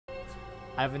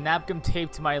I have a napkin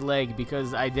taped to my leg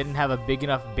because I didn't have a big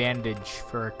enough bandage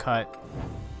for a cut.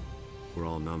 We're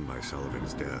all numb by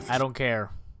Sullivan's death. I don't care.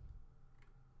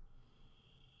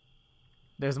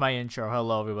 There's my intro.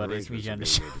 Hello, everybody. It's me, Jen. To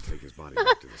take his body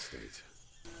back to the States.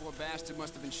 Poor bastard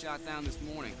must have been shot down this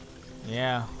morning.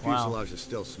 Yeah, wow. Fuselage is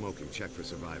still smoking. Check for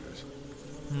survivors.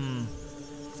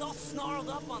 He's all snarled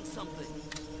up on something.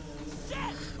 Shit!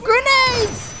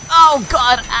 Grenades! Oh,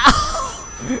 God. Ow.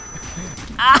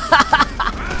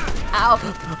 Ow.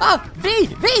 Oh, V!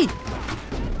 V!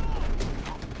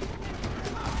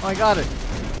 Oh, I got it.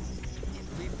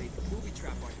 Booby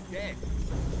trap on you dead.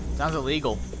 Sounds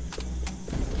illegal.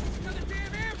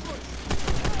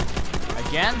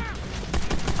 Again?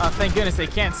 Oh, thank goodness they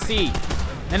can't see.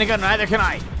 Then again, neither can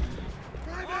I.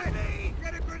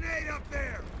 Get a grenade up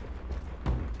there!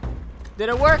 Did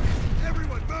it work?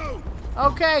 Everyone move!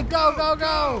 Okay, go, go,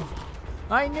 go!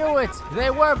 I knew it! They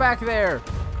were back there!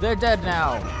 They're dead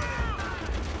now.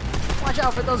 Watch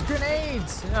out for those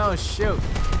grenades! Oh, shoot.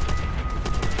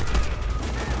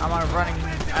 I'm running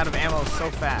out of ammo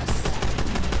so fast.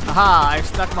 Aha! I've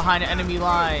stuck behind enemy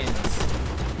lines.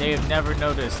 They have never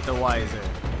noticed the wiser.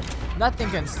 Nothing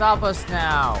can stop us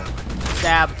now.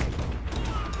 Stab.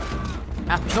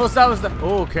 Ah, no, that was the...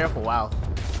 Oh, careful, wow.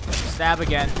 Stab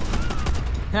again.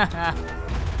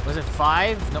 Was it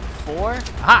 5? No, 4?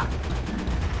 Aha!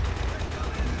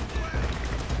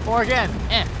 4 again.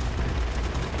 Eh.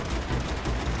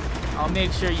 I'll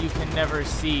make sure you can never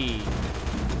see.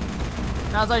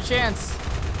 Now's our chance.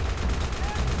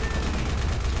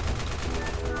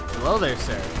 Hello there,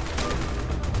 sir.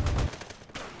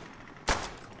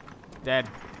 Dead.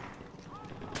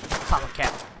 Pop a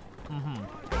cap.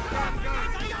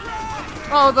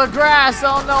 Oh, the grass!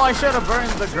 Oh no, I should have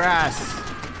burned the grass.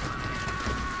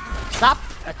 Stop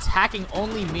attacking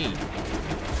only me.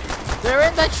 They're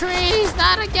in the trees!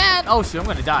 Not again! Oh shoot, I'm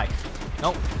gonna die.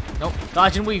 Nope. Nope.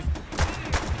 Dodge and weave.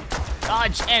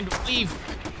 Dodge and weave.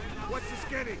 What's the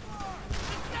skinny?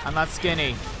 I'm not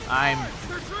skinny. I'm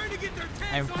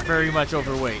very much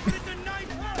overweight.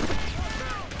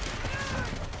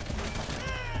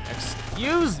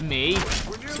 Excuse me. I'm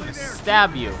just gonna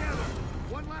stab you.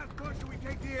 One last push and we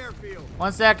take the airfield.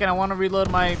 1 second, I want to reload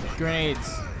my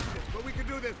grenades. But we can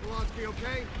do this, Blonsky,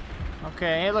 okay?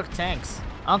 Okay, hey look, tanks.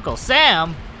 Uncle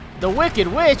Sam? The Wicked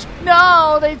Witch?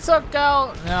 No, they took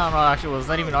out... No, actually, was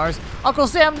that even ours? Uncle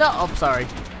Sam, no. Oh, sorry.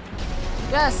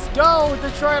 Yes, go,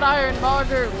 Detroit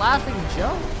Ironmonger, Laughing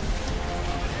Joe.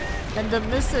 And the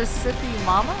Mississippi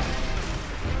Mama?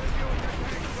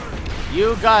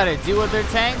 You got it. Deal with their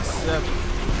tanks.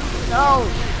 No.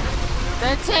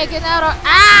 They're taking out our...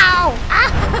 Ow!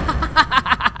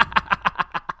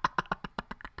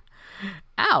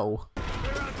 Ow.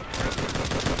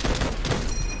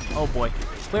 Oh boy.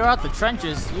 Clear out the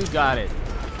trenches. You got it.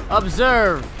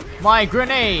 Observe my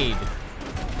grenade.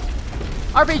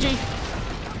 RPG.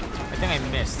 I think I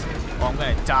missed. Oh, I'm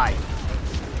gonna die.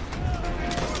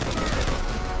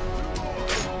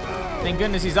 Thank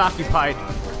goodness he's occupied.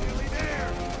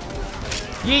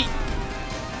 Yeet.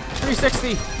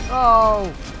 360.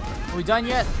 Oh. Are we done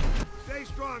yet? Stay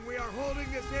strong. We are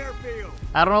holding this airfield.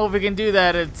 I don't know if we can do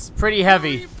that. It's pretty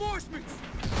heavy.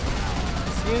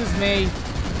 Excuse me.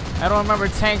 I don't remember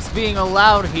tanks being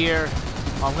allowed here.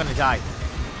 Oh, I'm gonna die.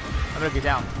 I better get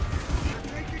down.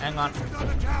 Hang on.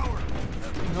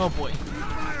 Oh boy.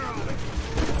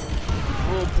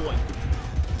 Oh boy.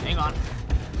 Hang on.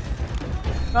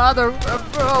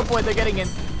 Oh boy, they're getting in.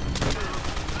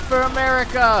 For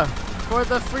America! For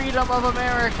the freedom of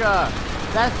America!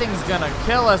 That thing's gonna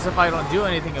kill us if I don't do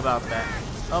anything about that.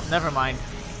 Oh, never mind.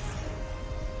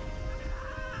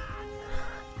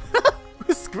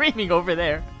 Who's screaming over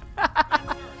there?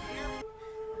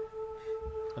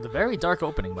 With a very dark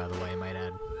opening, by the way, I might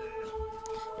add.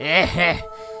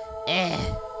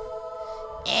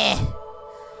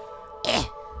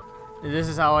 This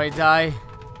is how I die.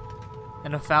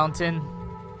 In a fountain.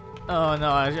 Oh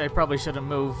no, I probably shouldn't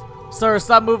move. Sir,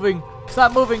 stop moving!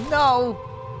 Stop moving! No!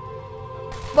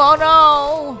 Oh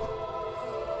no!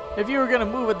 If you were gonna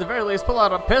move, at the very least, pull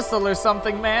out a pistol or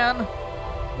something, man!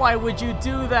 Why would you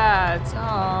do that?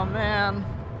 Oh man.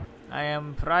 I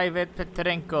am Private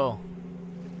Petrenko.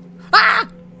 Ah!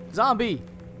 Zombie!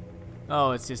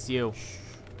 Oh, it's just you.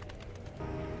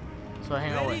 So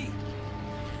hang on. Wait.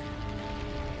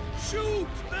 Shoot!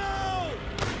 No!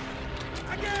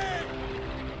 Again!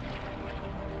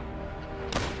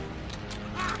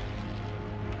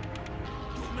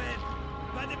 Two men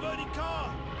by the burning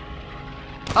car.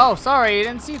 Oh, sorry, I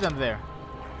didn't see them there.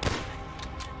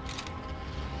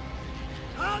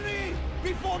 Hurry!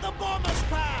 Before the bombers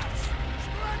pass!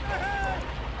 Straight ahead!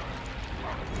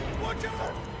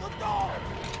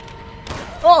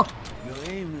 Oh! Your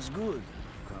aim is good,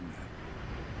 comrade.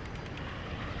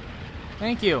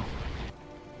 Thank you.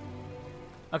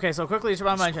 Okay, so quickly, just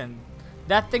want to mention,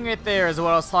 that thing right there is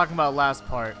what I was talking about last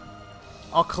part.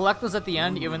 I'll collect those at the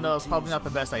end, even though it's probably not the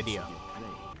best idea.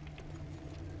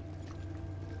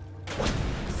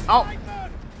 Oh!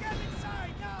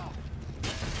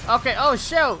 Okay, oh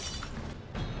shoot!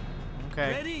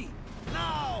 Okay. Ready?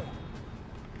 Now!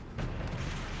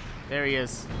 There he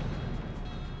is.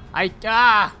 I'm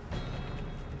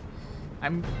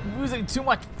losing too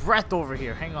much breath over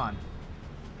here. Hang on.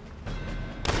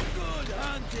 Good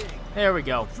hunting. There we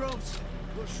go. Troops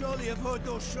will surely have heard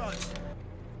those shots.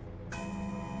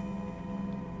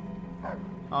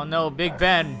 Oh no, Big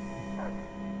Ben.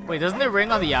 Wait, doesn't it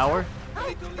ring on the hour?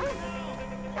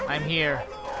 I'm here.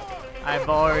 I've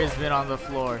always been on the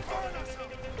floor.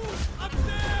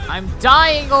 I'm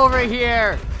dying over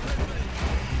here.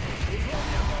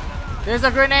 There's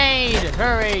a grenade.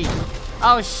 Hurry.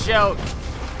 Oh shoot.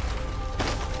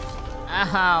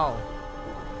 Ow.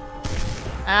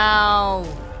 Ow.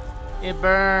 It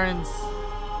burns.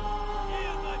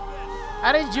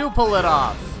 How did you pull it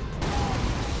off?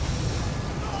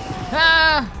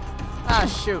 Ah! Ah,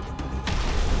 shoot.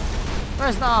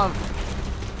 Reznov.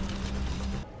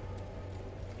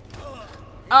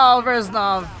 Oh,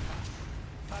 Reznov.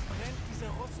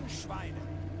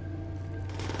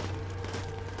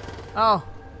 Oh.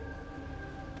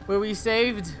 Were we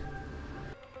saved?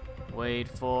 Wait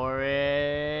for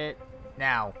it.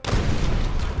 Now.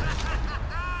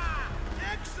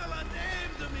 Excellent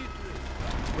aim,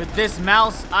 Dimitri. With this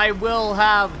mouse, I will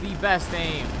have the best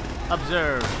aim.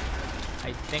 Observe.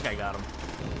 I think I got him.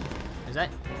 Is that?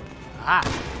 Ah.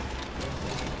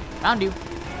 Found you.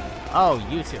 Oh,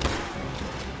 you too.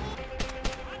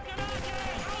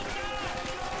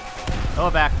 Go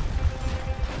back.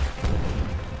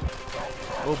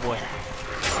 Oh boy.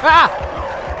 Ah!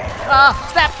 Ah!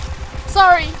 Snap!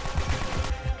 Sorry!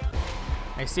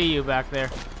 I see you back there.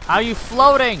 How are you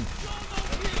floating?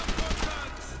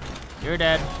 You're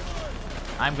dead.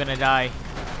 I'm gonna die.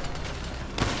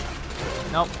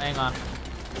 Nope, hang on.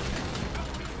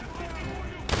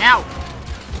 Ow!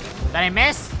 Did I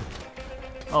miss?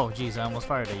 Oh, jeez, I almost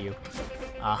fired at you.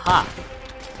 Aha!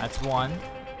 That's one.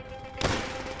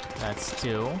 That's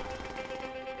two.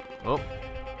 Oh.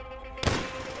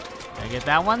 Did I get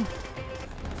that one?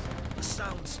 The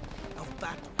sounds of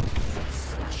battle.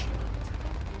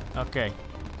 Okay.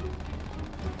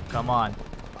 Come on.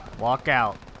 Walk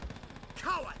out.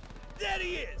 Coward! There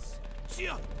he is!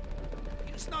 Sure.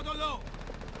 He's not alone.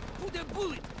 Put a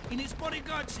bullet in his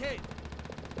bodyguard's head.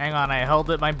 Hang on, I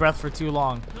held it my breath for too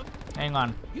long. Hang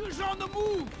on. He's on the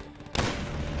move.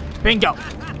 Bingo!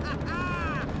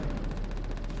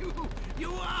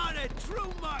 You are a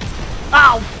true master.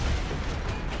 Ow!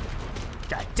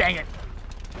 God dang it.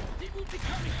 They will be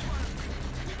coming for us.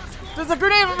 We must go. There's a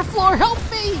grenade on the floor! Help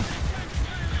me!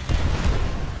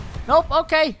 Nope,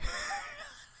 okay.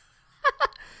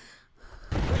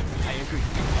 I agree.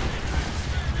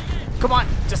 Come on,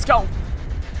 just go.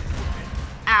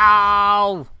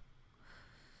 Ow!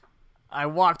 I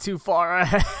walked too far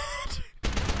ahead.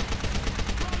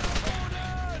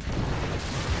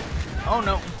 Oh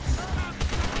no.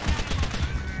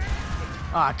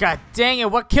 Ah, god dang it,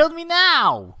 what killed me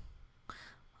now?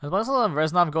 I was supposed to let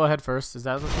Reznov go ahead first. Is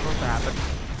that what's supposed to happen?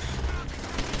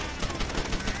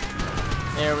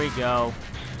 There we go.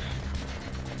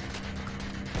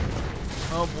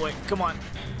 Oh boy, come on.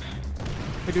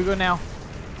 Where do we go now?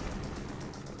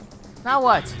 Now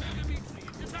what?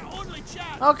 It's our only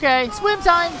chance. Okay, swim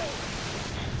time!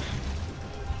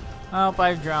 Oh,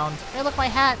 I've drowned. Hey, look, my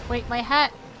hat! Wait, my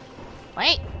hat!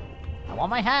 Wait! I want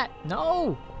my hat!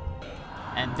 No!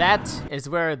 And that is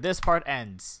where this part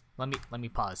ends. Let me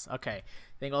pause. Okay.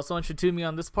 Thank all so much for tuning me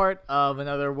on this part of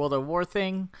another World of War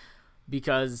thing.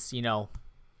 Because, you know,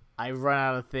 I run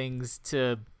out of things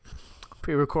to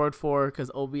pre-record for because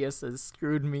OBS has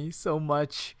screwed me so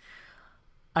much.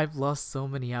 I've lost so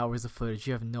many hours of footage,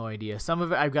 you have no idea. Some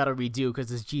of it I've got to redo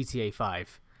because it's GTA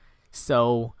 5.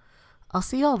 So, I'll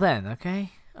see y'all then,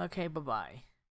 okay? Okay, bye-bye.